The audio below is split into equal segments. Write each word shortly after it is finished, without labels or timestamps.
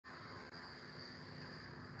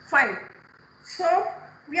Fine. So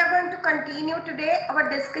we are going to continue today our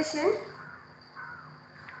discussion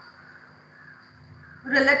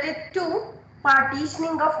related to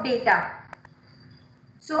partitioning of data.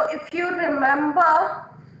 So if you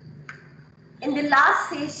remember, in the last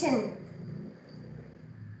session,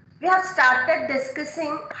 we have started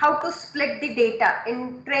discussing how to split the data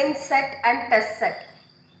in train set and test set.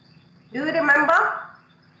 Do you remember?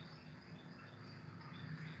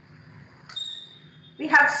 We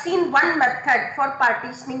have seen one method for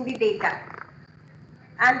partitioning the data,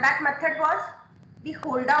 and that method was the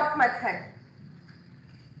holdout method.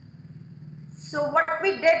 So what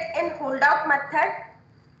we did in holdout method,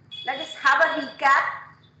 let us have a recap.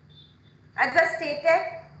 As I stated,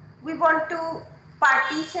 we want to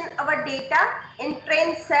partition our data in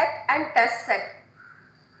train set and test set.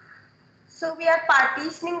 So we are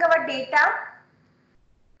partitioning our data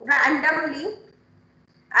randomly,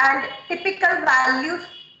 and typical values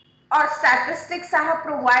or statistics I have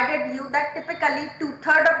provided you that typically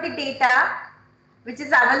 2/3 of the data which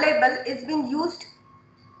is available is being used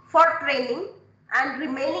for training, and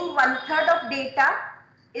remaining 1/3 of data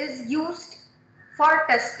is used for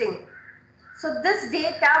testing. So this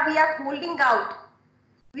data we are holding out,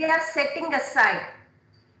 we are setting aside,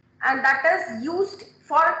 and that is used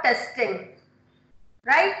for testing,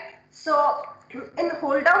 right? So in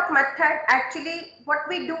holdout method, actually what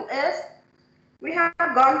we do is, we have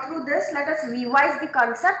gone through this, let us revise the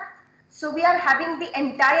concept. So we are having the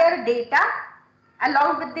entire data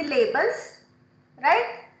along with the labels,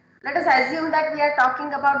 right? Let us assume that we are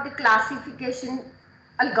talking about the classification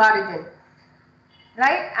algorithm,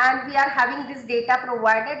 right? And we are having this data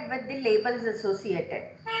provided with the labels associated.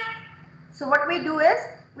 So what we do is,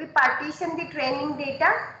 we partition the training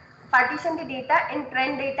data, partition the data in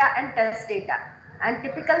train data and test data. And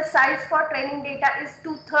typical size for training data is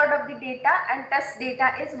 2/3 of the data, and test data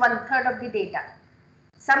is 1/3 of the data.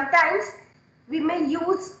 Sometimes we may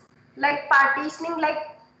use like partitioning like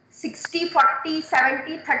 60, 40,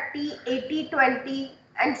 70, 30, 80, 20,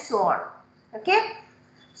 and so on. Okay.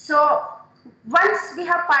 So once we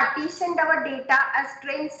have partitioned our data as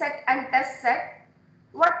train set and test set,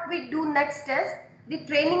 what we do next is, the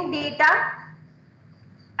training data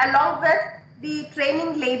along with the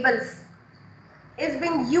training labels is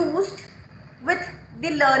being used with the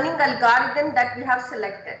learning algorithm that we have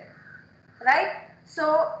selected, right? So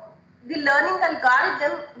the learning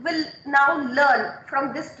algorithm will now learn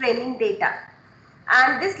from this training data,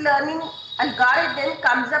 and this learning algorithm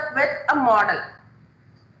comes up with a model.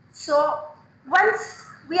 So once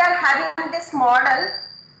we are having this model,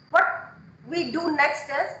 what we do next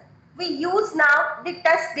is, we use now the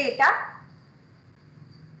test data,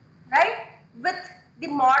 right, with the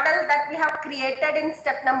model that we have created in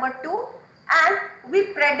step number 2, and we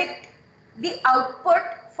predict the output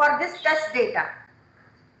for this test data.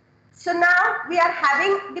 So now we are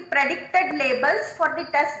having the predicted labels for the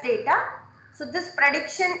test data. So this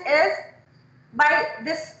prediction is by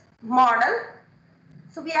this model.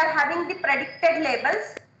 So we are having the predicted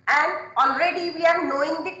labels, and already we are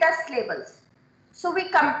knowing the test labels. So we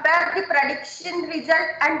compare the prediction result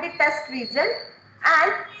and the test result,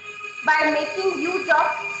 and by making use of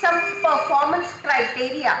some performance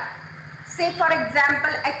criteria, say for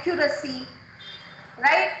example accuracy,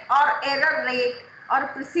 right, or error rate, or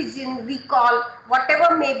precision, recall,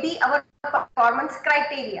 whatever may be our performance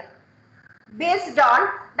criteria. Based on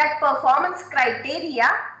that performance criteria,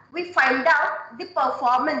 we find out the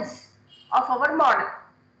performance of our model,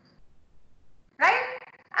 right?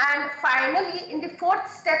 And finally, in the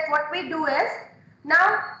 4th step, what we do is, now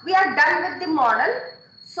we are done with the model,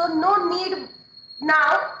 so no need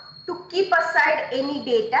now to keep aside any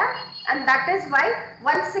data, and that is why,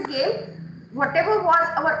 once again, whatever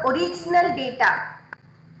was our original data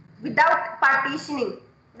without partitioning,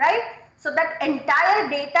 right? So that entire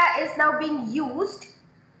data is now being used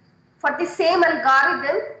for the same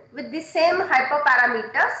algorithm with the same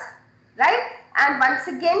hyperparameters, right? And once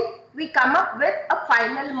again, we come up with a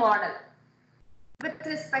final model with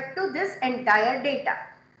respect to this entire data.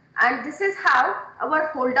 And this is how our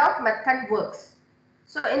holdout method works.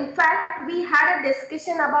 So in fact, we had a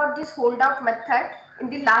discussion about this holdout method in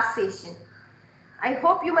the last session. I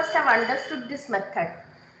hope you must have understood this method.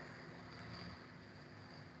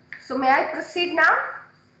 So may I proceed now?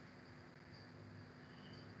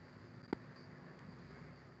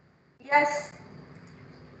 Yes.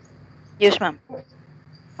 Yes, ma'am.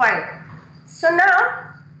 Fine. So now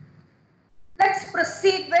let's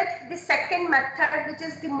proceed with the second method, which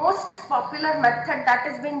is the most popular method that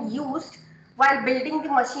has been used while building the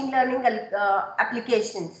machine learning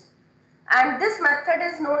applications. And this method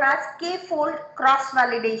is known as K-fold cross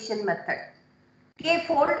validation method.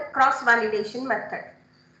 K-fold cross validation method.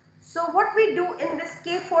 So what we do in this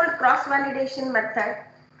K-fold cross validation method,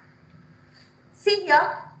 see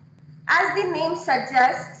here, as the name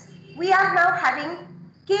suggests, we are now having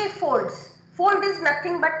K-folds. Fold is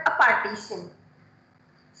nothing but a partition.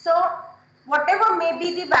 So whatever may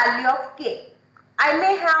be the value of K, I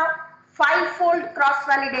may have 5-fold cross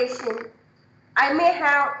validation, I may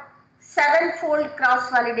have 7-fold cross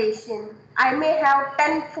validation, I may have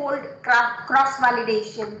 10-fold cross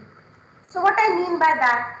validation. So what I mean by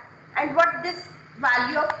that, and what this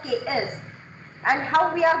value of K is, and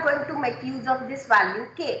how we are going to make use of this value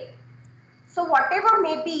K. So whatever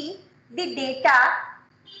may be the data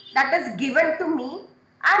that is given to me,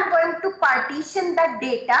 I am going to partition that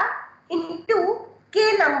data into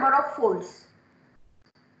K number of folds.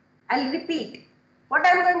 I'll repeat. What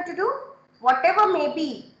I'm going to do, whatever may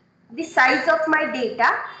be the size of my data,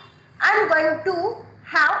 I'm going to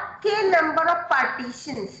have K number of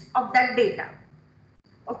partitions of that data.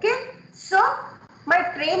 Okay, so my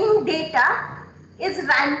training data is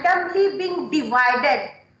randomly being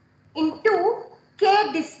divided into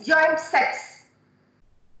K disjoint sets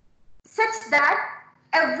such that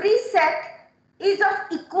every set is of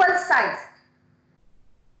equal size,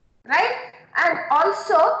 right? And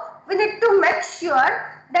also we need to make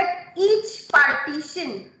sure that each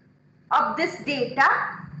partition of this data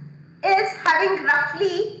is having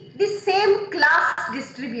roughly the same class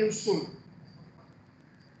distribution.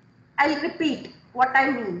 I'll repeat what I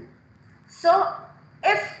mean. So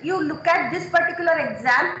if you look at this particular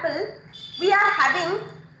example, we are having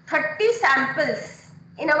 30 samples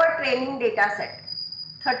in our training data set.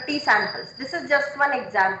 30 samples. This is just one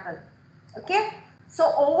example. Okay. So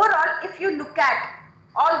overall, if you look at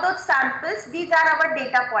all those samples, these are our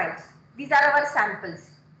data points. These are our samples.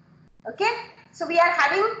 Okay. So we are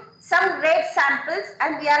having some red samples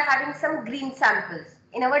and we are having some green samples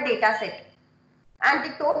in our data set. And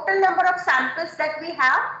the total number of samples that we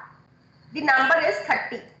have, the number is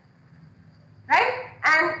 30, right?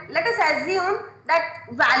 And let us assume that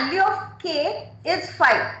value of K is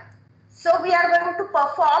 5. So we are going to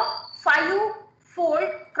perform 5-fold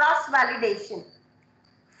cross validation.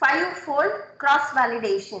 5-fold cross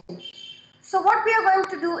validation. So what we are going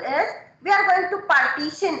to do is, we are going to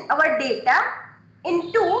partition our data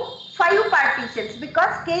into 5 partitions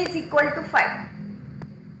because K is equal to 5,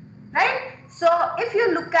 right? So if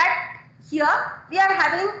you look at here, we are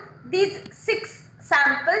having these 6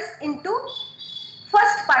 samples into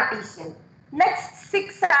first partition, next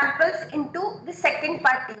 6 samples into the second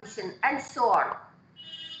partition, and so on,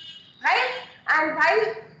 right? And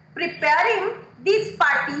while preparing these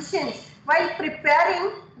partitions, while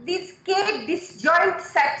preparing these K disjoint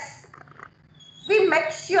sets, we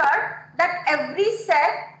make sure that every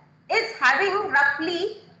set is having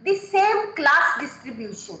roughly the same class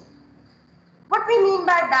distribution. What we mean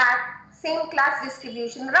by that, same class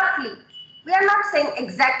distribution, roughly. We are not saying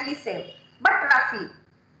exactly same, but roughly.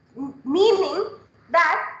 Meaning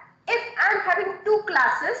that if I am having 2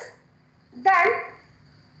 classes, then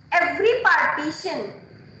every partition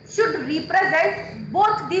should represent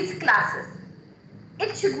both these classes.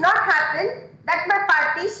 It should not happen that my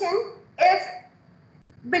partition is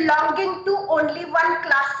belonging to only one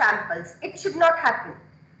class samples. It should not happen.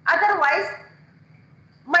 Otherwise,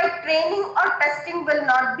 my training or testing will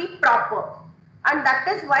not be proper. And that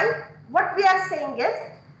is why what we are saying is,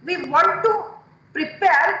 we want to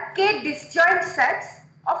prepare K disjoint sets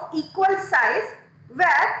of equal size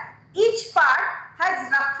where each part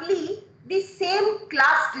has roughly the same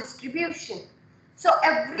class distribution. So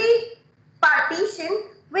every partition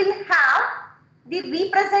will have the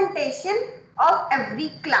representation of every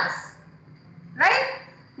class, right?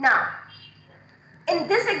 Now, in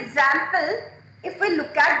this example, if we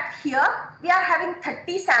look at here, we are having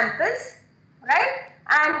 30 samples, right?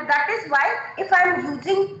 And that is why if I am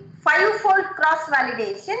using 5-fold cross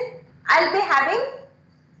validation, I'll be having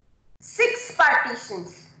 6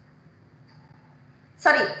 partitions.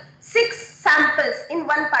 Sorry, 6 samples in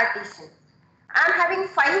one partition. I am having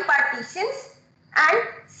 5 partitions and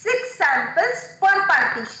 6 samples per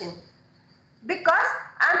partition because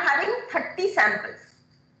I am having 30 samples.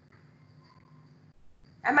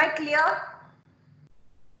 Am I clear?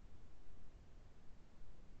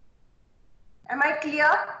 Am I clear?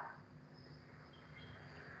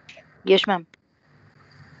 Yes, ma'am.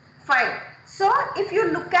 Fine. So if you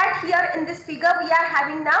look at here in this figure, we are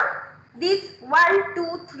having now these 1,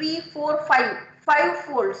 2, 3, 4, 5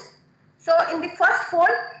 folds. So in the first fold,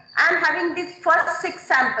 I am having these first 6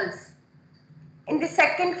 samples. In the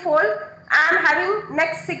second fold, I am having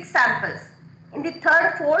next 6 samples. In the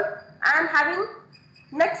third fold, I am having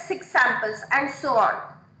next 6 samples and so on.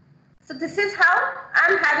 So this is how I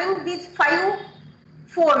am having these 5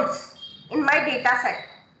 folds in my data set.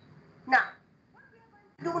 Now, what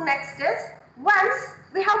we are going to do next is, once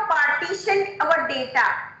we have partitioned our data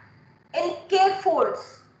in K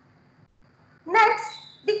folds, next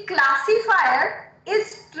the classifier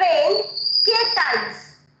is trained K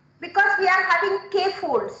times because we are having K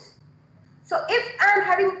folds. So if I am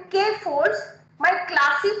having K folds, my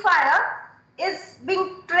classifier is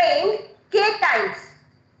being trained K times,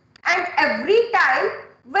 and every time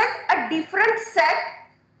with a different set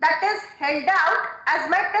that is held out as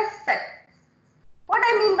my test set. What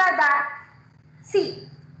I mean by that? See,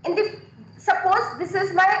 suppose this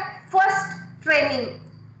is my first training,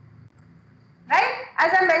 right?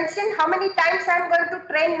 As I mentioned, how many times I am going to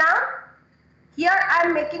train now? Here I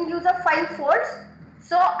am making use of 5 folds.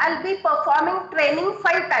 So I'll be performing training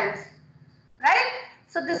 5 times, right?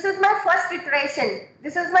 So this is my first iteration.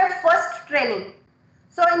 This is my first training.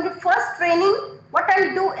 So in the first training, what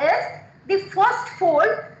I'll do is, the first fold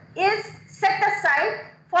is set aside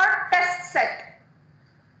for test set.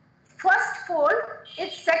 First fold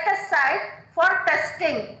is set aside for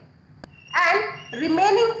testing, and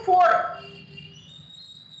remaining four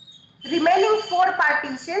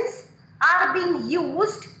partitions are being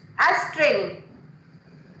used as training.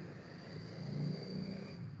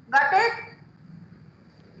 Got it?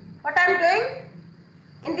 What I'm doing?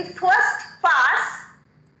 In the first pass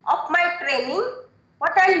of my training,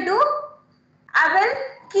 what I'll do? I will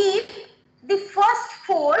keep the first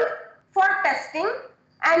fold for testing,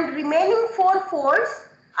 and remaining 4 folds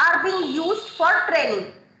are being used for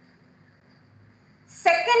training.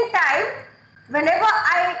 Second time, whenever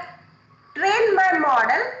I train my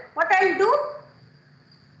model, what I'll do?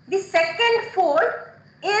 The second fold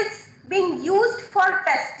is being used for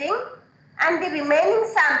testing, and the remaining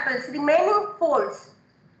samples, remaining folds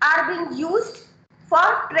are being used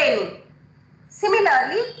for training.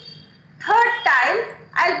 Similarly, third time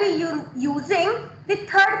I'll be using the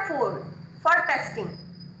third fold for testing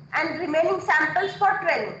and remaining samples for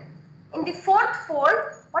training. In the fourth fold,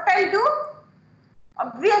 what I'll do?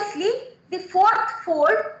 Obviously, the fourth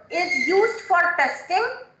fold is used for testing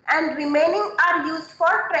and remaining are used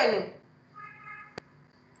for training.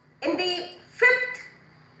 In the fifth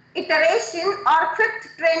iteration or fifth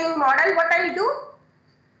training model, what I'll do?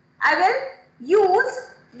 I will use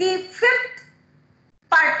the fifth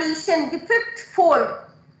partition, the fifth fold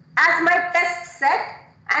as my test set,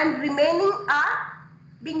 and remaining are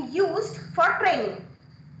being used for training.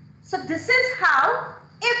 So this is how,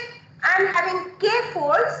 if I am having K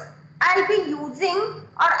folds, I'll be using or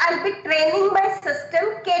I'll be training my system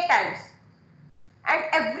K times. And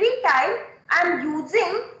every time I'm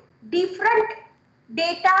using different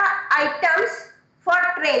data items for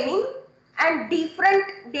training and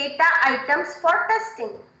different data items for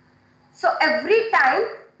testing. So every time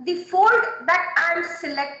the fold that I'm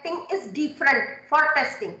selecting is different for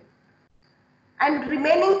testing, and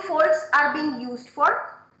remaining folds are being used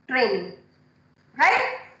for training.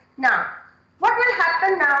 Right? Now, what will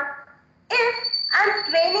happen now? If I'm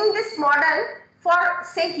training this model for,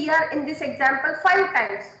 say here in this example, 5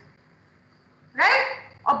 times, right?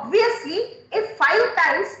 Obviously, if 5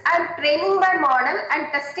 times I'm training my model and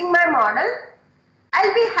testing my model,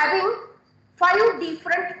 I'll be having 5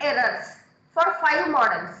 different errors for 5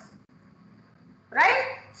 models,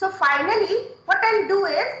 right? So finally, what I'll do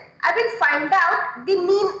is, I will find out the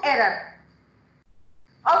mean error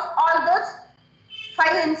of all those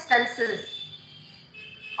 5 instances,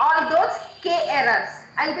 all those K errors.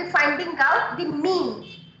 I'll be finding out the mean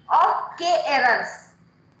of K errors,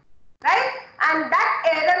 right? And that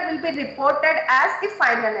error will be reported as the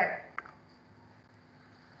final error.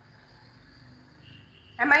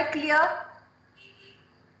 Am I clear?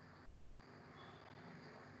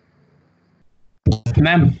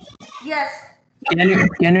 Ma'am, Yes.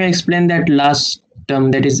 can you explain that last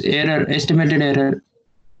term, that is error, estimated error?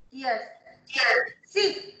 Yes.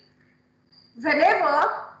 See, whenever,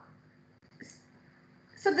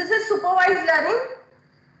 so this is supervised learning.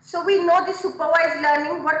 So we know the supervised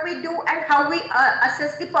learning, what we do and how we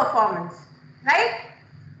assess the performance, right?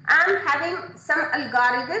 I'm having some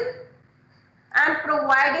algorithm. I'm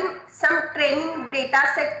providing some training data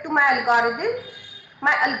set to my algorithm.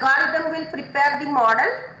 My algorithm will prepare the model,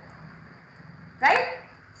 right?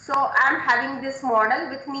 So I'm having this model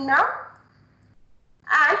with me now,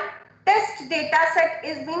 and test data set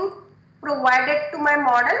is being provided to my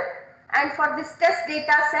model, and for this test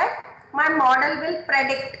data set, my model will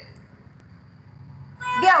predict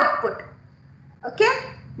the output. Okay?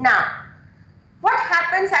 Now, what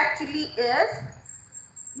happens actually is,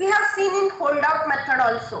 we have seen in holdout method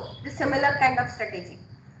also the similar kind of strategy.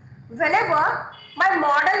 Whenever my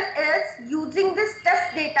model is using this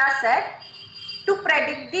test data set to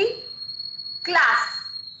predict the class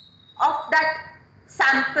of that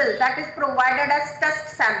sample that is provided as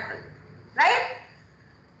test sample, right?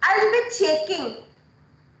 I will be checking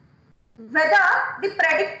whether the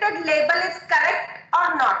predicted label is correct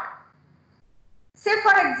or not. Say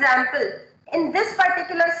for example, in this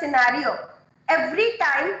particular scenario, every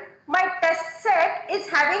time my test set is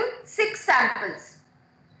having 6 samples,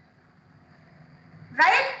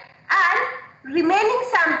 right? And remaining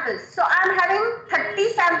samples, so I am having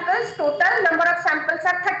 30 samples, total number of samples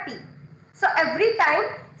are 30. So every time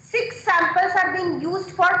 6 samples are being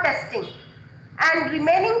used for testing and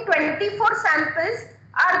remaining 24 samples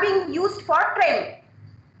are being used for training.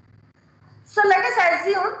 So let us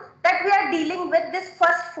assume that we are dealing with this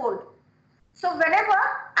first fold. So whenever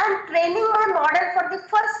I am training my model for the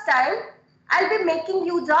first time, I will be making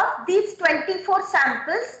use of these 24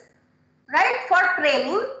 samples, right, for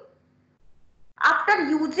training. After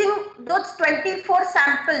using those 24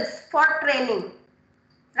 samples for training,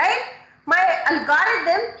 right, my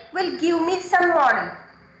algorithm will give me some model.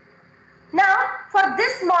 Now for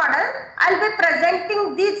this model, I will be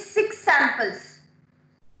presenting these 6 samples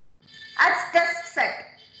as test set.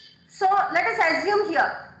 So let us assume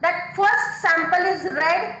here that first sample is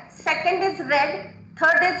red, second is red,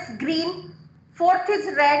 third is green, fourth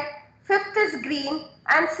is red, fifth is green,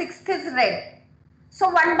 and sixth is red. So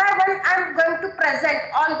one by one I am going to present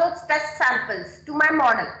all those test samples to my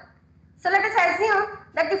model. So let us assume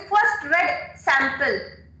that the first red sample,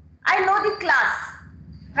 I know the class,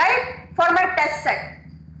 right, for my test set.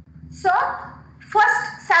 So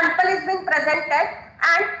first sample is being presented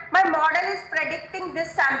and my model is predicting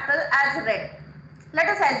this sample as red. Let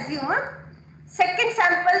us assume second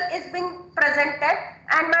sample is being presented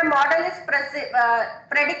and my model is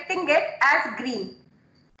predicting it as green.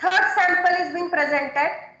 Third sample is being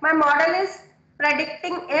presented, my model is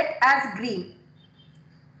predicting it as green.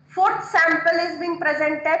 Fourth sample is being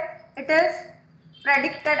presented, it is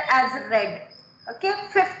predicted as red. Okay,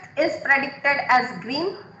 fifth is predicted as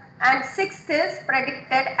green and sixth is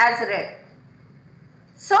predicted as red.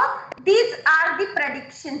 So these are the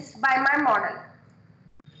predictions by my model.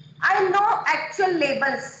 I know actual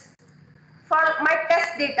labels for my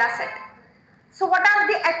test data set. So what are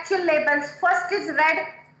the actual labels? First is red,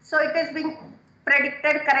 so it is being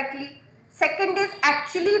predicted correctly. Second is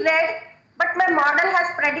actually red, but my model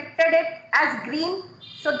has predicted it as green,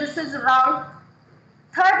 so this is wrong.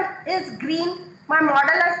 Third is green, my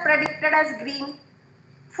model has predicted as green.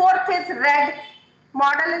 Fourth is red,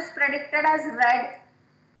 model is predicted as red.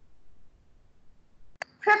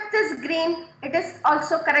 Fifth is green, it is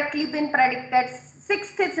also correctly been predicted.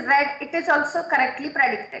 Sixth is red, it is also correctly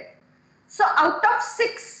predicted. So out of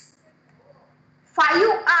 6, 5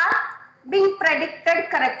 are being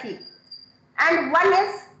predicted correctly and 1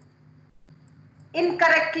 is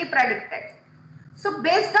incorrectly predicted. So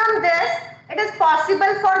based on this, it is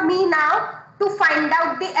possible for me now to find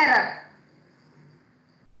out the error.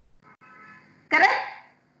 Correct?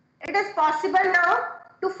 It is possible now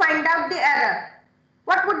to find out the error.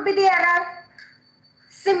 What would be the error?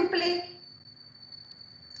 Simply,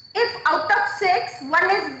 if out of 6,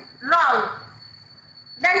 1 is wrong,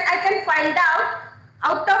 then I can find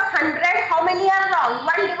out of 100 how many are wrong.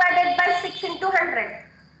 1 divided by 6 into 100.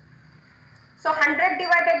 So 100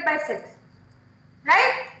 divided by 6.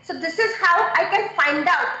 Right? So this is how I can find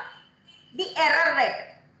out the error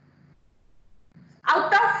rate.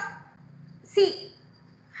 Out of, see,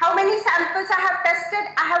 how many samples I have tested?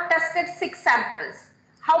 I have tested 6 samples.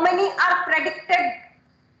 How many are predicted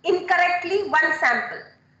incorrectly? 1 sample.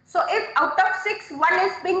 So if out of 6, 1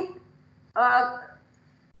 is being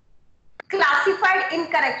classified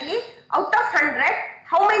incorrectly, out of 100,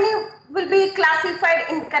 how many will be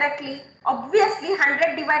classified incorrectly? Obviously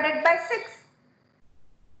 100 divided by 6.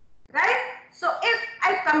 Right? So if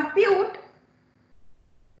I compute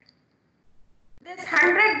this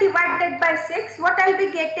 100 divided by 6, what I'll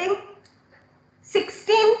be getting?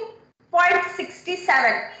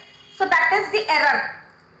 16.67. So that is the error.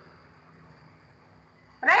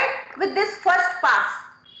 Right? With this first pass.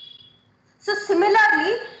 So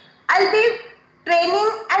similarly, I'll be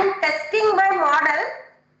training and testing my model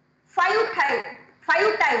 5 times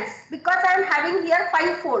because I am having here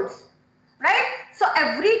 5 folds. Right? So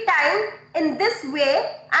every time in this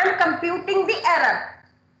way, I am computing the error.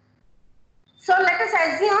 So let us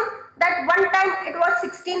assume that one time it was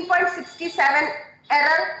 16.67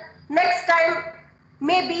 error. Next time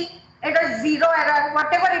maybe it was 0 error,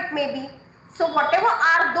 whatever it may be. So whatever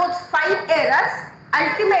are those 5 errors,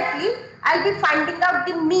 ultimately I'll be finding out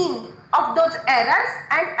the mean of those errors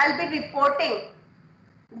and I'll be reporting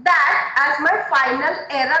that as my final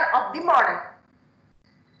error of the model.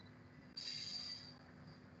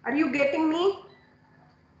 Are you getting me?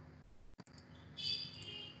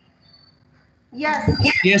 Yes.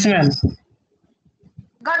 Yes, ma'am.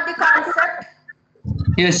 Got the concept?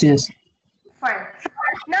 Yes, yes. Fine.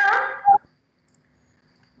 Now,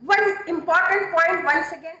 one important point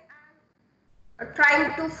once again I'm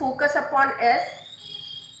trying to focus upon is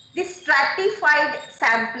the stratified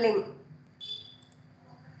sampling.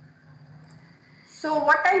 So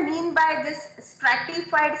what I mean by this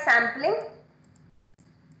stratified sampling?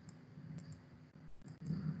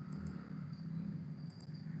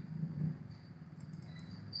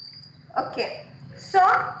 Okay. So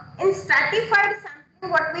in stratified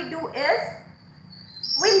sampling, what we do is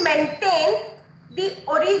we maintain the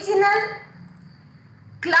original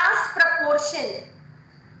class proportion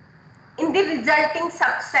in the resulting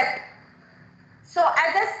subset. So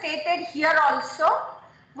as I stated here also,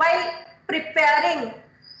 while preparing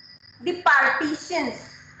the partitions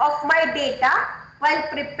of my data, while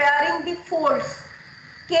preparing the folds,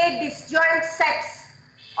 k disjoint sets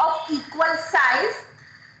of equal size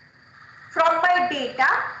from my data,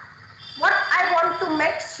 what I want to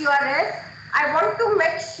make sure is, I want to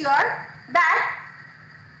make sure that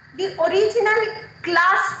the original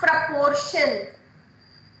class proportion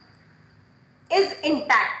is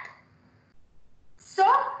intact. So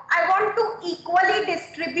I want to equally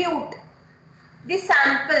distribute the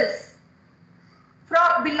samples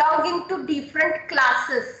from belonging to different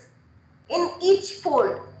classes in each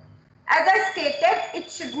fold. As I stated,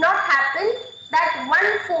 it should not happen that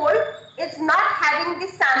one fold is not having the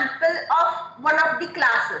sample of one of the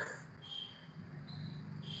classes.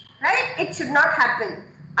 Right? It should not happen.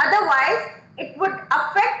 Otherwise, it would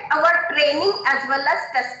affect our training as well as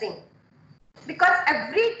testing. Because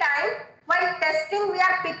every time while testing, we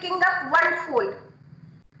are picking up one fold.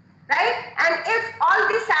 Right? And if all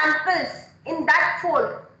the samples in that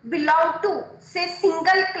fold belong to, say,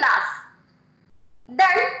 single class,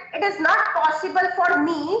 then it is not possible for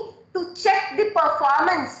me to check the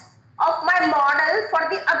performance of my model for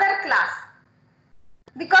the other class,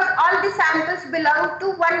 because all the samples belong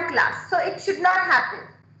to one class. So it should not happen.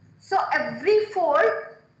 So every fold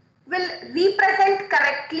will represent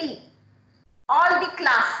correctly all the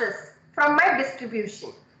classes from my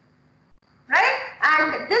distribution. Right?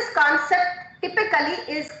 And this concept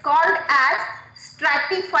typically is called as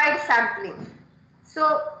stratified sampling.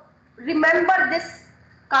 So remember this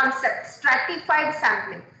concept, stratified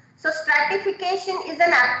sampling. So stratification is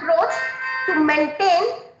an approach to maintain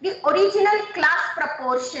the original class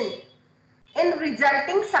proportion in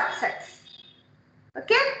resulting subsets.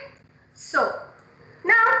 Okay? So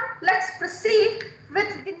now let's proceed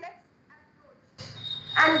with the next approach,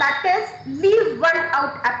 and that is leave one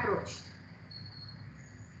out approach.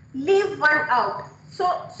 Leave one out. So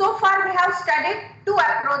far we have studied two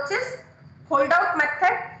approaches, holdout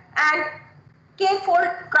method and K-fold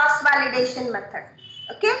cross validation method.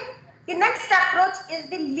 Okay. The next approach is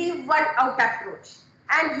the leave one out approach,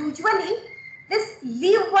 and usually this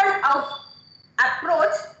leave one out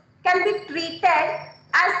approach can be treated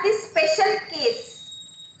as the special case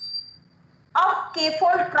of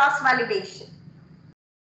K-fold cross validation.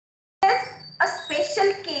 It is a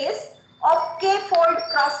special case of K-fold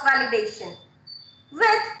cross validation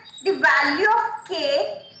with the value of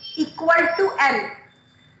K equal to N.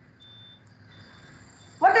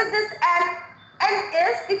 What is this N? N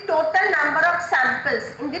is the total number of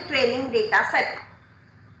samples in the training data set.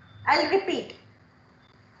 I'll repeat.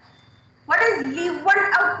 What is leave one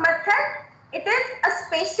out method? It is a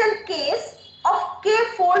special case of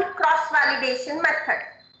K-fold cross validation method,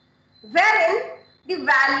 wherein the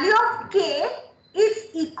value of K is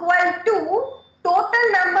equal to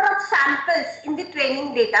total number of samples in the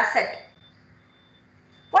training data set.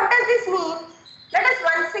 What does this mean? Let us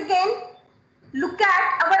once again look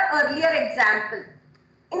at our earlier example.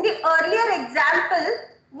 In the earlier example,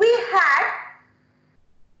 we had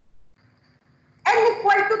n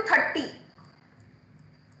equal to 30.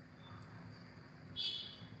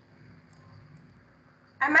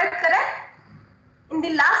 Am I correct? In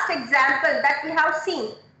the last example that we have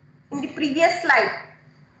seen in the previous slide,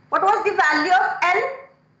 what was the value of n?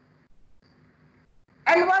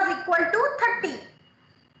 N was equal to 30.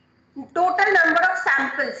 Total number of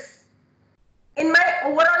samples in my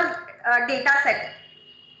overall data set.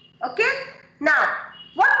 Okay. Now,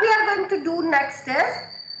 what we are going to do next is,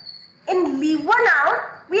 in leave one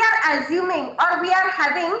out, we are assuming or we are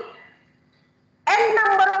having n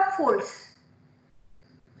number of folds.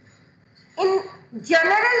 in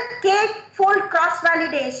general K-fold cross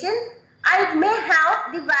validation, I may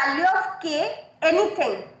have the value of K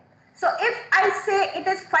anything. So if I say it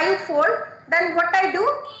is 5-fold, then what I do?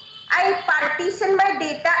 I partition my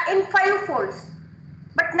data in 5 folds.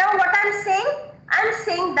 But now what I'm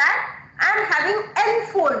saying that I'm having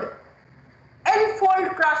n-fold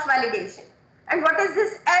cross validation. And what is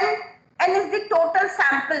this n? N is the total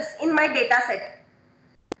samples in my data set.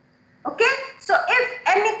 Okay, so if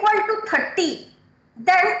n equal to 30,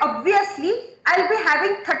 then obviously I'll be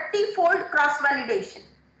having 30-fold cross validation.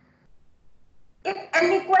 If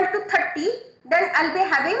n equal to 30, then I'll be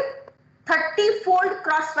having 30-fold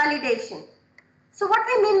cross validation. So what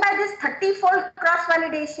we mean by this 30-fold cross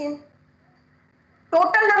validation?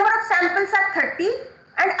 Total number of samples are 30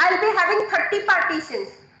 and I'll be having 30 partitions.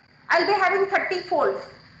 I'll be having 30 folds.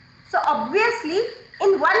 So obviously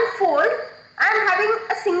in one fold, I'm having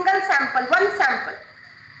a single sample, one sample.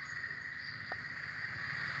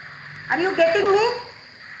 Are you getting me?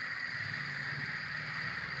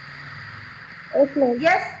 Okay.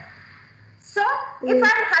 Yes. So if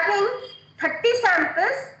I'm having 30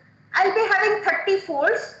 samples, I'll be having 30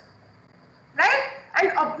 folds, right?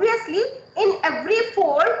 And obviously in every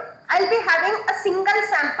fold, I'll be having a single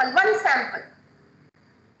sample, one sample,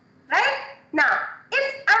 right? Now,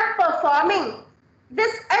 if I'm performing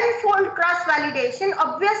this n-fold cross validation,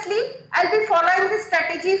 obviously I'll be following this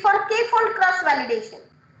strategy for k-fold cross validation.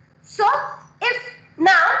 So if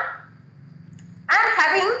now I'm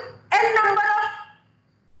having n number of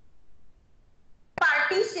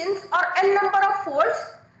partitions or n number of folds,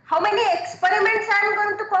 how many experiments I am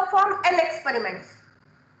going to perform? N experiments,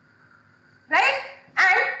 right?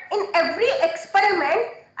 And in every experiment,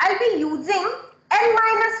 I'll be using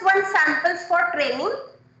n-1 samples for training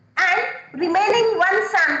and remaining 1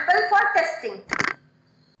 sample for testing.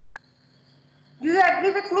 Do you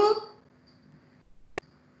agree with me?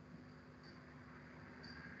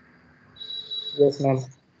 Yes, ma'am.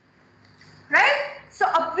 Right? So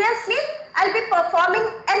obviously, I'll be performing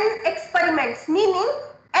n experiments, meaning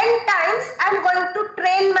n times I'm going to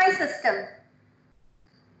train my system.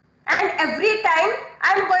 And every time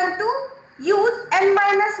I'm going to use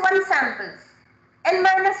n-1 samples,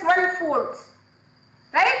 n-1 folds,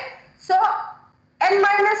 right? So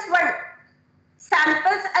n-1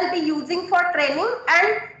 samples I'll be using for training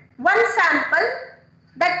and 1 sample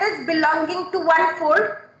that is belonging to 1 fold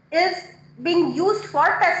is being used for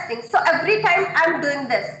testing. So every time I'm doing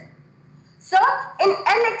this. So in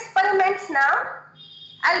n experiments now,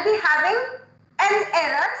 I'll be having n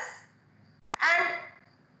errors and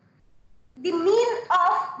the mean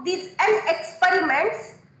of these n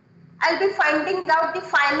experiments, I'll be finding out the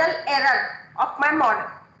final error of my model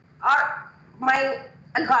or my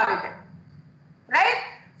algorithm, right?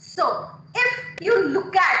 So if you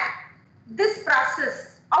look at this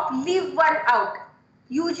process of leave one out,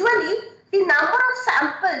 usually the number of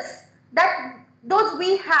samples that those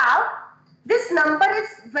we have, this number is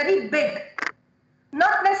very big,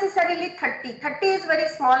 not necessarily 30. 30 is very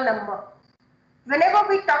small number. Whenever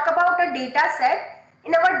we talk about a data set,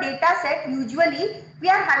 in our data set, usually we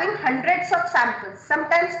are having hundreds of samples,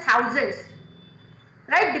 sometimes thousands,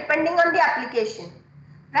 right? Depending on the application,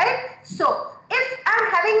 right? So if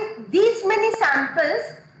I'm having these many samples,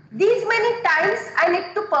 these many times I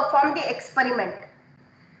need to perform the experiment,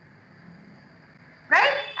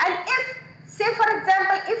 right? And if, say for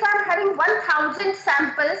example, if I'm having 1000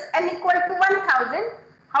 samples n equal to 1000,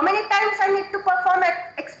 how many times I need to perform an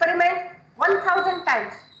experiment? 1000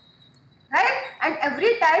 times, right? And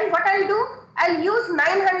every time what I'll do, I'll use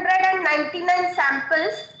 999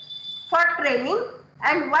 samples for training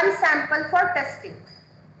and 1 sample for testing,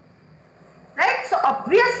 right? So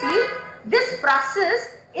obviously this process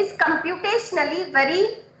is computationally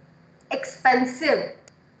very expensive.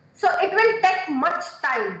 So it will take much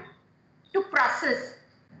time to process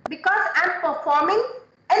because I'm performing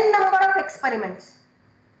n number of experiments,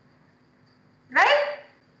 right?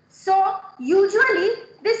 So usually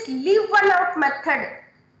this leave one out method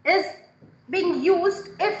is being used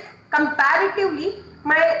if comparatively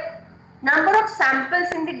my number of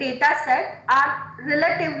samples in the data set are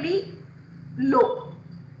relatively low.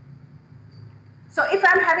 So if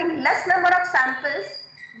I'm having less number of samples,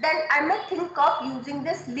 then I may think of using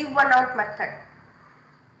this leave one out method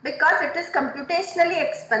because it is computationally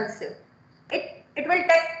expensive. It will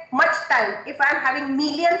take much time if I'm having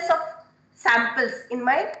millions of samples in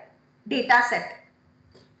my data set,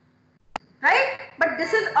 right? But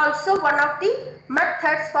this is also one of the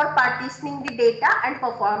methods for partitioning the data and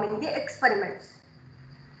performing the experiments.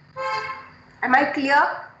 Am I clear?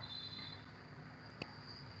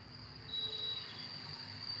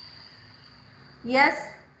 Yes.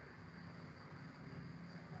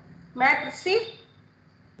 May I proceed?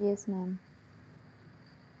 Yes, ma'am.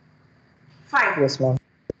 Fine. Yes, ma'am.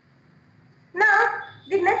 Now,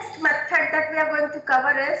 the next method that we are going to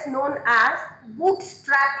cover is known as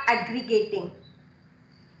bootstrap aggregating.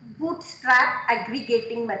 Bootstrap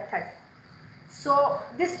aggregating method. So,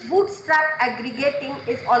 this bootstrap aggregating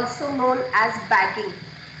is also known as bagging.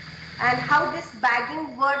 And how this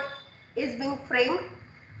bagging word is being framed: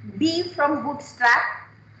 B from bootstrap,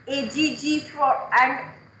 AGG for and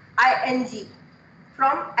ING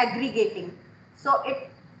from aggregating. So it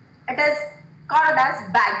is called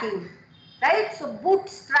as bagging, right? So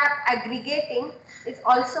bootstrap aggregating is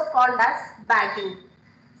also called as bagging.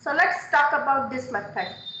 So let's talk about this method.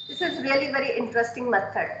 This is really very interesting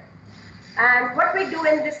method. And what we do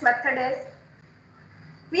in this method is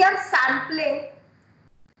we are sampling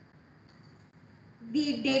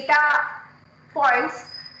the data points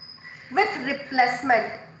with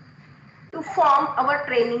replacement to form our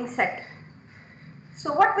training set.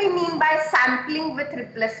 So what we mean by sampling with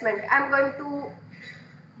replacement, I'm going to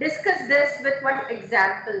discuss this with one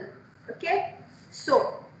example. Okay,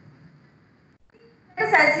 so let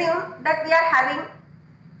us assume that we are having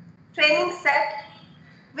training set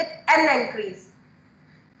with n entries,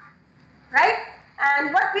 right?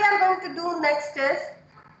 And what we are going to do next is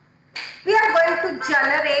we are going to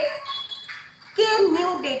generate k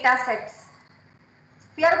new data sets.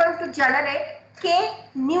 We are going to generate k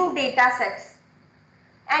new data sets,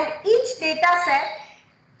 and each data set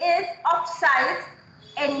is of size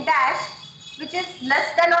n dash, which is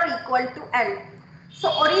less than or equal to n. So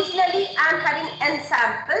originally I am having n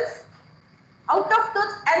samples. Out of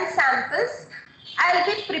those n samples, I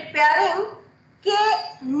will be preparing k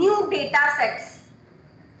new data sets.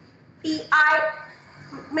 Ti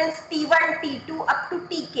means T1, T2 up to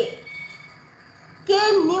Tk. K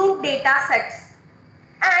new data sets,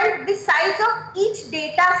 and the size of each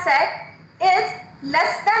data set is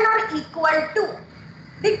less than or equal to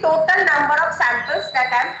the total number of samples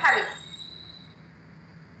that I am having.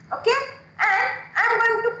 Okay, and I am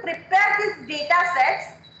going to prepare these data sets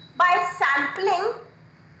by sampling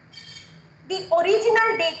the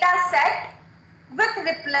original data set with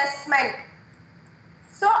replacement.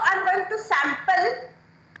 So I am going to sample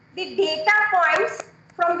the data points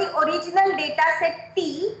from the original data set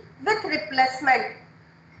T with replacement.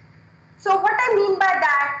 So what I mean by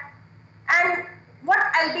that, and what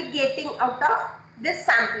I'll be getting out of this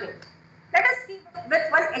sampling. Let us see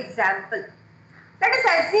with one example. Let us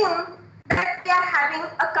assume that we are having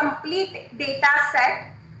a complete data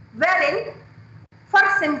set wherein, for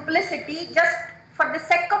simplicity, just for the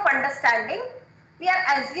sake of understanding, we are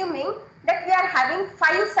assuming that we are having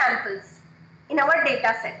 5 samples in our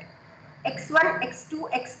data set: x1,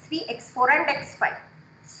 x2, x3, x4 and x5.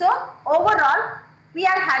 So overall we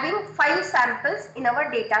are having 5 samples in our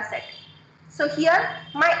data set. So here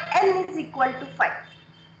my n is equal to 5.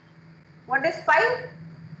 What is 5?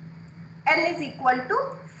 N is equal to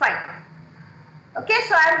 5. Okay,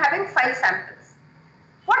 so I am having 5 samples.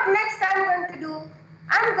 What next I am going to do?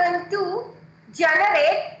 I am going to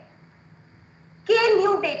generate k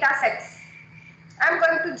new data sets. I am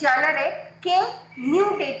going to generate k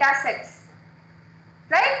new data sets,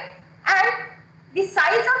 right? And the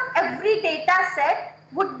size of every data set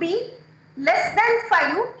would be less than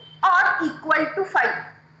 5 or equal to 5.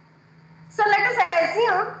 So let us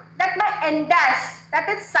assume that my n dash, that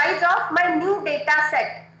is size of my new data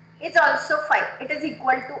set, is also 5. It is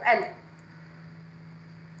equal to n,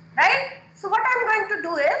 right? So what I am going to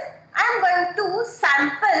do is I am going to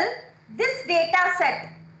sample this data set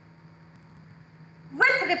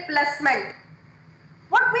with replacement.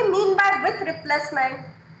 What we mean by with replacement?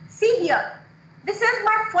 See here, this is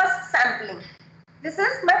my first sampling. This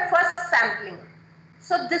is my first sampling.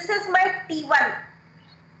 So this is my T1.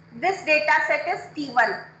 This data set is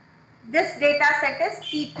T1. This data set is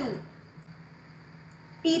T2,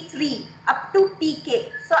 T3 up to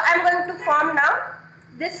Tk. So I am going to form now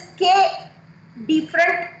this k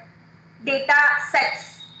different data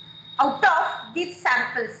sets out of these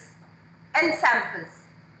samples, n samples.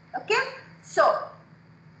 Okay, so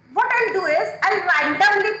what I'll do is I'll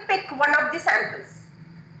randomly pick one of the samples.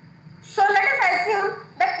 So let us assume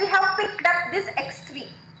that we have picked up this x3.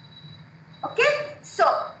 Okay, so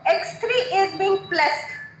x3 is being placed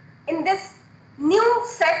in this new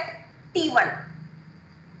set T1.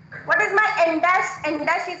 What is my n dash? N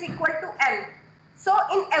dash is equal to n. So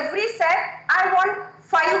in every set I want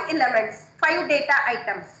 5 elements, 5 data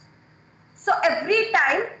items. So every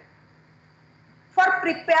time, for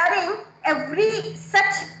preparing every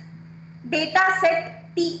such data set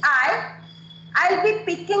Ti, I'll be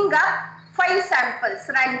picking up 5 samples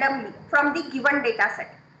randomly from the given data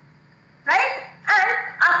set, right? And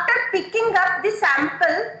after picking up the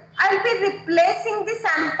sample, I'll be replacing the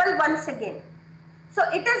sample once again. So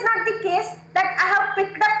it is not the case that I have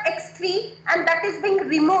picked up X3 and that is being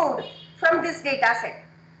removed from this data set.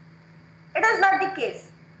 It is not the case.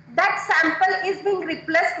 That sample is being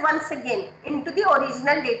replaced once again into the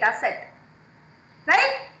original data set,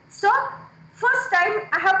 right? So first time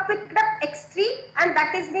I have picked up X3 and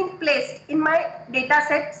that is being placed in my data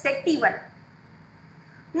set T1.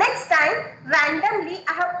 Next time randomly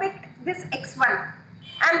I have picked this X1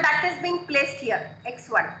 and that is being placed here,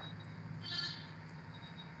 X1.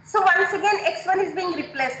 So once again X1 is being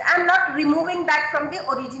replaced. I am not removing that from the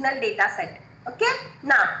original data set. Okay.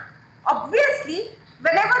 Now obviously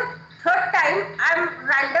whenever third time I am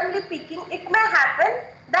randomly picking, it may happen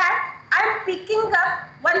that I am picking up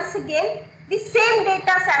once again the same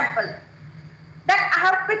data sample that I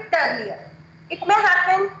have picked earlier. It may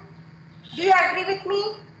happen. Do you agree with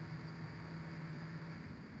me?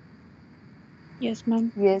 Yes,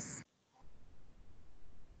 ma'am. Yes.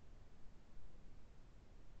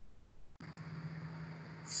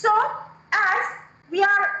 So as we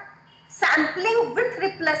are sampling with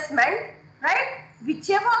replacement, right,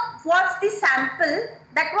 whichever was the sample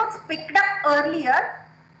that was picked up earlier,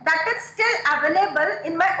 that is still available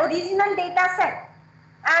in my original data set,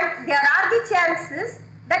 and there are the chances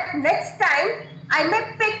that next time I may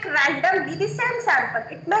pick randomly the same sample.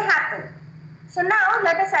 It may happen. So now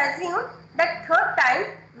let us assume that third time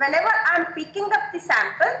whenever I am picking up the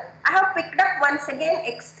sample, I have picked up once again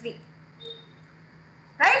X3.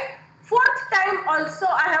 Right? Fourth time also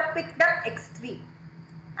I have picked up X3.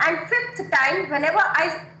 And fifth time whenever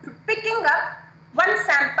I picking up one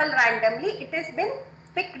sample randomly, it has been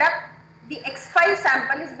picked up, the X5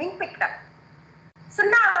 sample is being picked up. So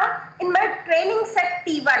now in my training set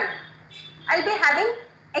T1, I'll be having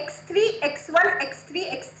X3, X1,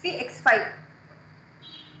 X3, X3, X5.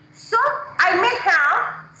 So I may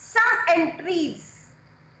have some entries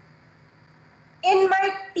in my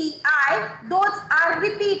TI, those are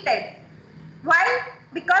repeated. Why?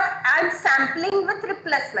 Because I am sampling with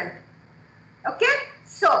replacement. Okay.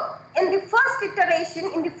 So in the first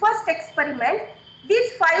iteration, in the first experiment,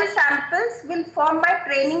 these 5 samples will form my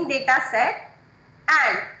training data set.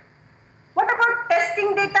 And what about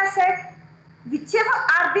testing data set? Whichever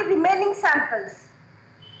are the remaining samples,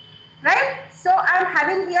 right? So I am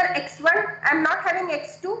having here X1, I am not having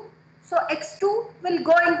X2. So X2 will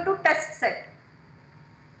go into test set.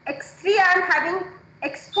 X3 I am having,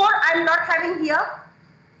 X4 I am not having here.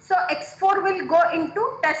 So X4 will go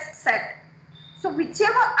into test set. So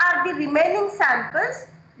whichever are the remaining samples,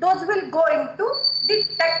 those will go into the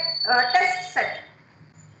test set.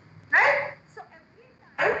 Right? So every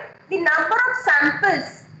time the number of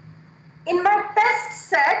samples in my test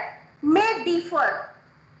set may differ.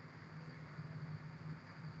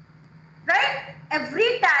 Right?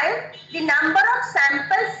 Every time the number of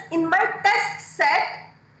samples in my test set,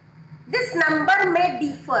 this number may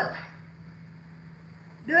differ.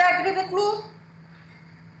 Do you agree with me?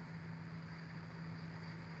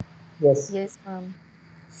 Yes. Yes, ma'am.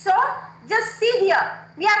 So just see here,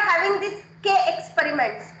 we are having these K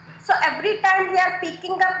experiments. So every time we are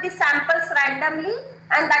picking up the samples randomly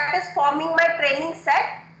and that is forming my training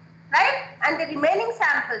set, right? And the remaining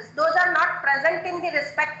samples, those are not present in the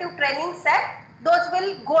respective training set, those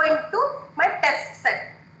will go into my test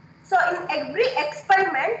set. So in every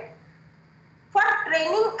experiment, for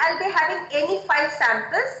training, I'll be having any 5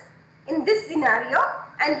 samples in this scenario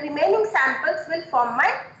and remaining samples will form my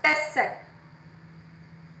test set.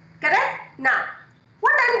 Correct? Now,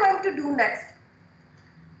 what I'm going to do next?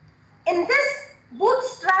 In this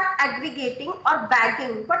bootstrap aggregating or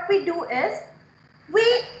bagging, what we do is,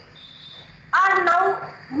 we are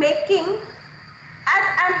now making, as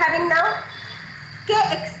I'm having now K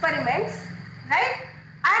experiments, right?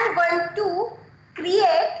 I'm going to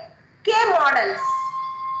create K models.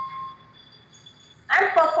 I'm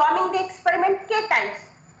performing the experiment K times.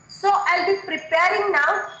 So I'll be preparing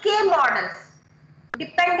now K models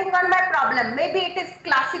depending on my problem. Maybe it is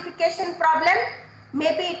classification problem,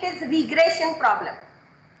 maybe it is regression problem.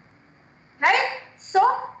 Right? So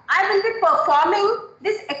I will be performing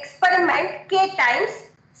this experiment K times.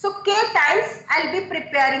 So K times I'll be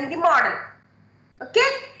preparing the model. Okay?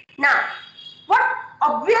 Now, what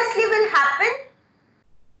obviously will happen?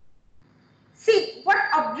 See, what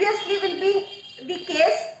obviously will be the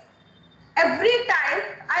case? Every time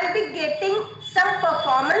I'll be getting some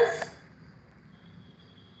performance.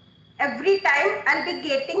 Every time I'll be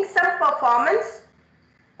getting some performance.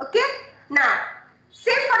 Okay? Now,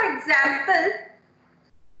 say for example,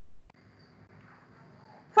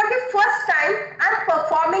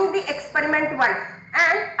 doing the experiment 1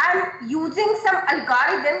 and I'm using some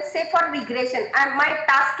algorithm, say for regression, and my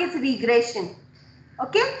task is regression.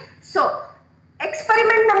 Okay, so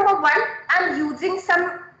experiment number 1, I'm using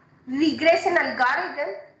some regression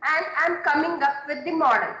algorithm and I'm coming up with the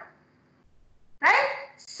model. Right?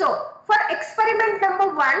 So for experiment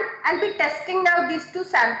number 1, I'll be testing now these two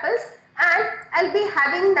samples and I'll be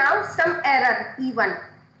having now some error E1.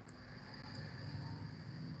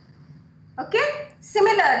 Okay,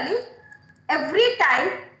 similarly, every time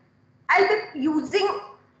I'll be using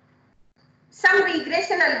some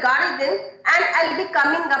regression algorithm and I'll be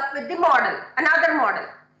coming up with the model, another model.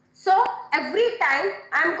 So every time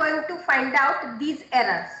I'm going to find out these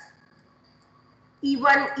errors,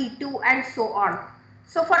 E1, E2 and so on.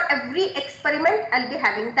 So for every experiment, I'll be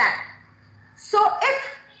having that. So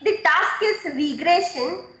if the task is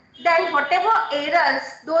regression, then whatever errors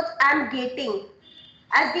those I'm getting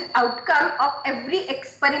as the outcome of every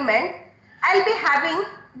experiment, I'll be having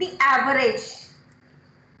the average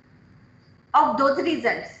of those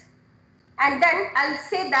results. And then I'll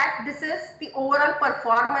say that this is the overall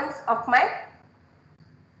performance of my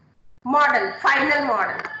model, final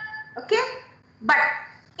model. Okay. But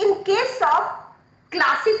in case of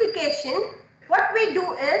classification, what we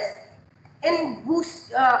do is in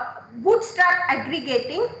Bootstrap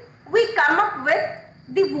aggregating, we come up with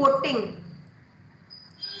the voting.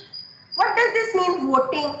 What does this mean,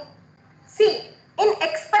 voting? See, in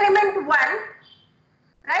experiment 1,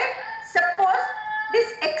 right? Suppose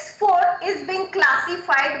this X4 is being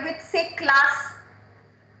classified with, say, class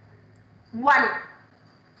 1.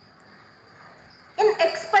 In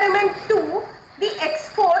experiment 2, the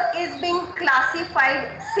X4 is being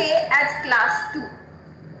classified, say, as class 2.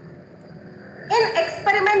 In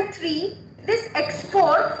experiment 3, this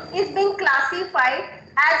X4 is being classified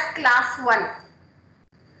as class 1.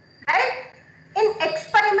 Right? In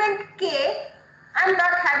experiment K, I'm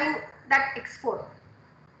not having that X4.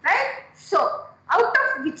 Right? So, out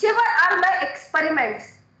of whichever are my experiments,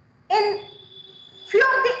 in few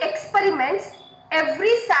of the experiments,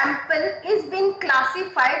 every sample is being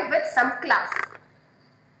classified with some class.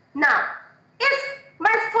 Now, if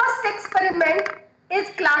my first experiment is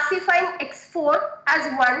classifying X4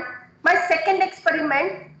 as 1, my second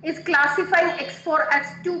experiment is classifying X4 as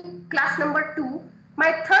 2, class number 2,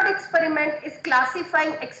 my third experiment is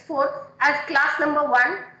classifying X4 as class number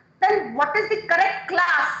 1, then what is the correct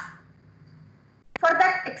class for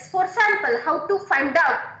that X4 sample? How to find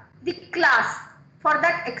out the class for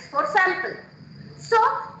that X4 sample? So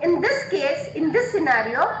in this case, in this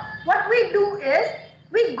scenario, what we do is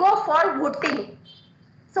we go for voting.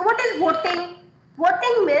 So what is voting?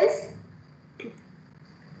 Voting means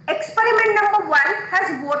experiment number 1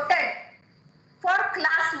 has voted for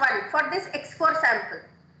class 1 for this X4 sample.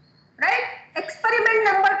 Right? Experiment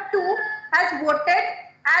number 2 has voted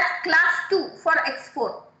as class 2 for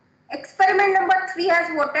X4. Experiment number 3 has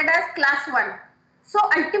voted as class 1. So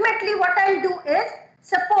ultimately what I'll do is,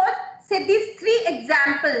 suppose, say these 3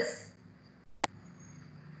 examples,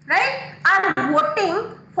 right, are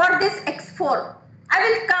voting for this X4. I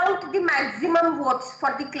will count the maximum votes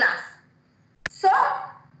for the class. So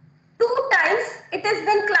 2 times it has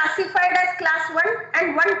been classified as class 1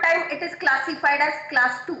 and 1 time it is classified as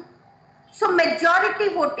class 2. So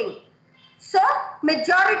majority voting. So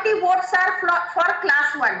majority votes are for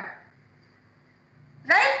class 1.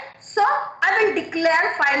 Right? So I will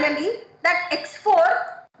declare finally that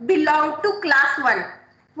X4 belong to class 1.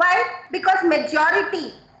 Why? Because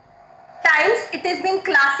majority times it is being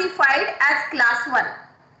classified as class 1.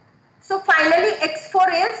 So finally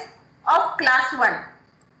X4 is of class 1.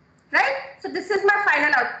 Right? So this is my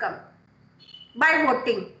final outcome by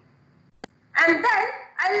voting. And then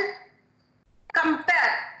I'll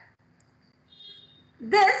compare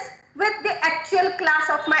this with the actual class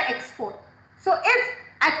of my X4. So if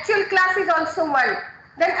actual class is also 1,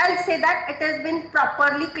 then I'll say that it has been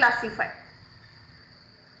properly classified.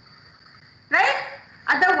 Right?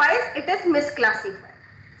 Otherwise, it is misclassified.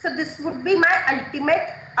 So this would be my ultimate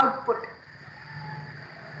output.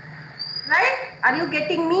 Right? Are you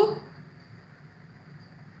getting me?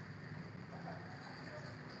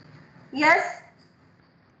 Yes?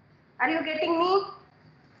 Are you getting me?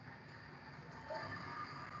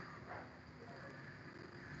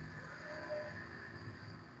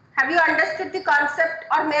 Have you understood the concept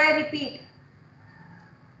or may I repeat?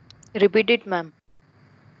 Repeat it, ma'am.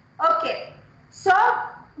 Okay. So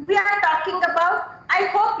we are talking about, I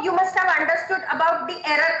hope you must have understood about the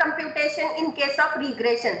error computation in case of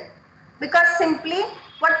regression. Because simply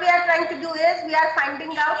what we are trying to do is we are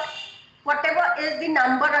finding out whatever is the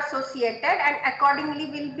number associated and accordingly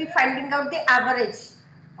we'll be finding out the average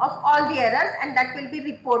of all the errors, and that will be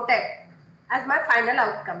reported as my final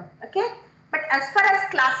outcome. Okay, but as far as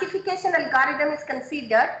classification algorithm is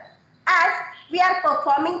considered, as we are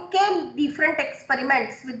performing k different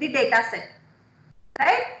experiments with the data set,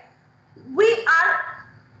 right, we are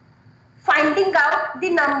finding out the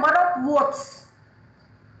number of votes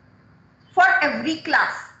for every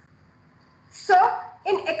class. So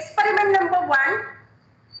in experiment number 1,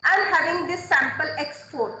 I am having this sample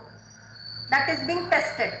x4 that is being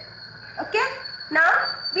tested. Okay, now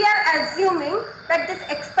we are assuming that this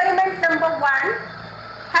experiment number 1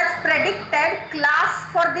 has predicted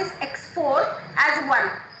class for this x4 as 1.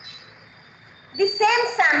 The same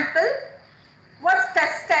sample was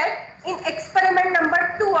tested in experiment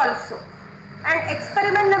number 2 also, and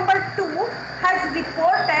experiment number 2 has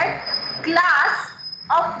reported class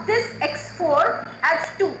of this x4 as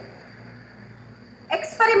 2.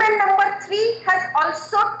 Experiment number 3 has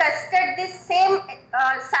also tested this same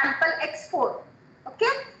sample x4.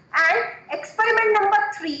 Okay, and experiment number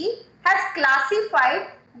 3 has classified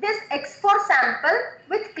this x4 sample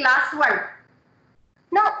with class 1.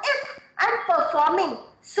 Now if I am performing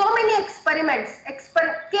so many experiments,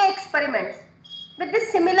 k experiments with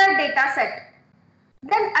this similar data set,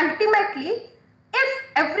 then ultimately if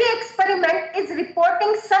every experiment is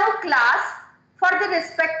reporting some class for the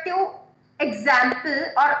respective example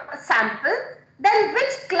or sample, then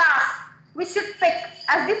which class we should pick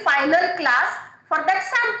as the final class for that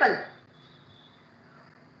sample?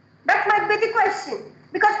 That might be the question,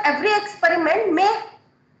 because every experiment may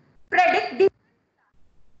predict the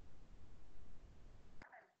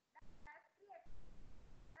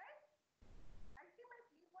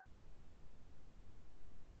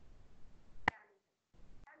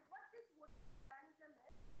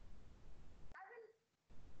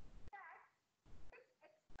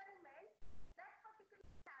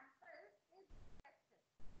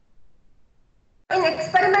in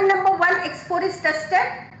experiment number 1 x4 is tested,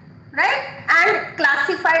 right, and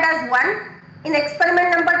classified as 1. In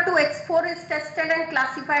experiment number 2 x4 is tested and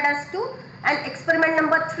classified as 2, and experiment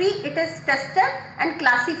number 3 it is tested and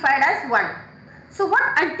classified as 1. So what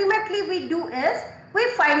ultimately we do is we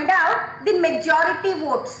find out the majority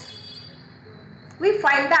votes. We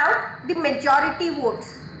find out the majority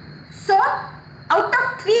votes. So out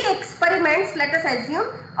of 3 experiments, let us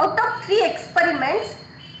assume out of 3 experiments,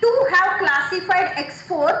 2 have classified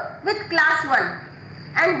x4 with class 1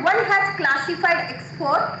 and 1 has classified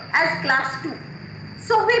x4 as class 2.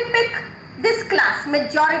 So we pick this class,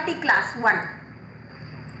 majority class 1,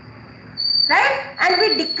 right, and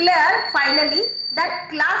we declare finally that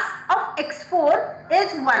class of x4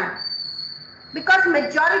 is 1, because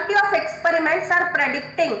majority of experiments are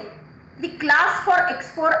predicting the class for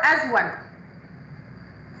x4 as 1.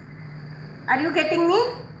 Are you getting me?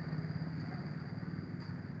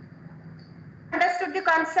 Understood the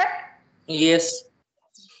concept? Yes.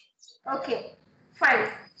 Okay, fine.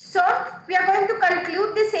 So we are going to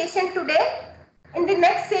conclude this session today. In the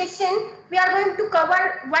next session, we are going to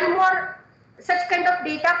cover one more such kind of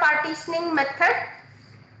data partitioning method,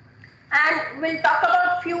 and we'll talk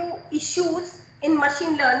about few issues in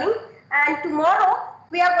machine learning. And tomorrow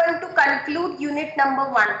we are going to conclude unit number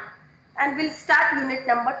 1 and we'll start unit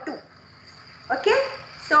number 2. Okay,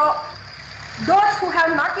 so those who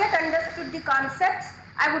have not yet understood the concepts,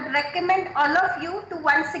 I would recommend all of you to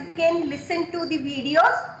once again listen to the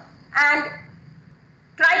videos and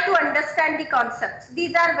try to understand the concepts.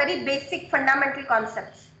 These are very basic fundamental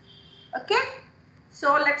concepts. Okay,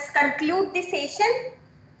 so let's conclude the session.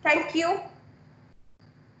 Thank you.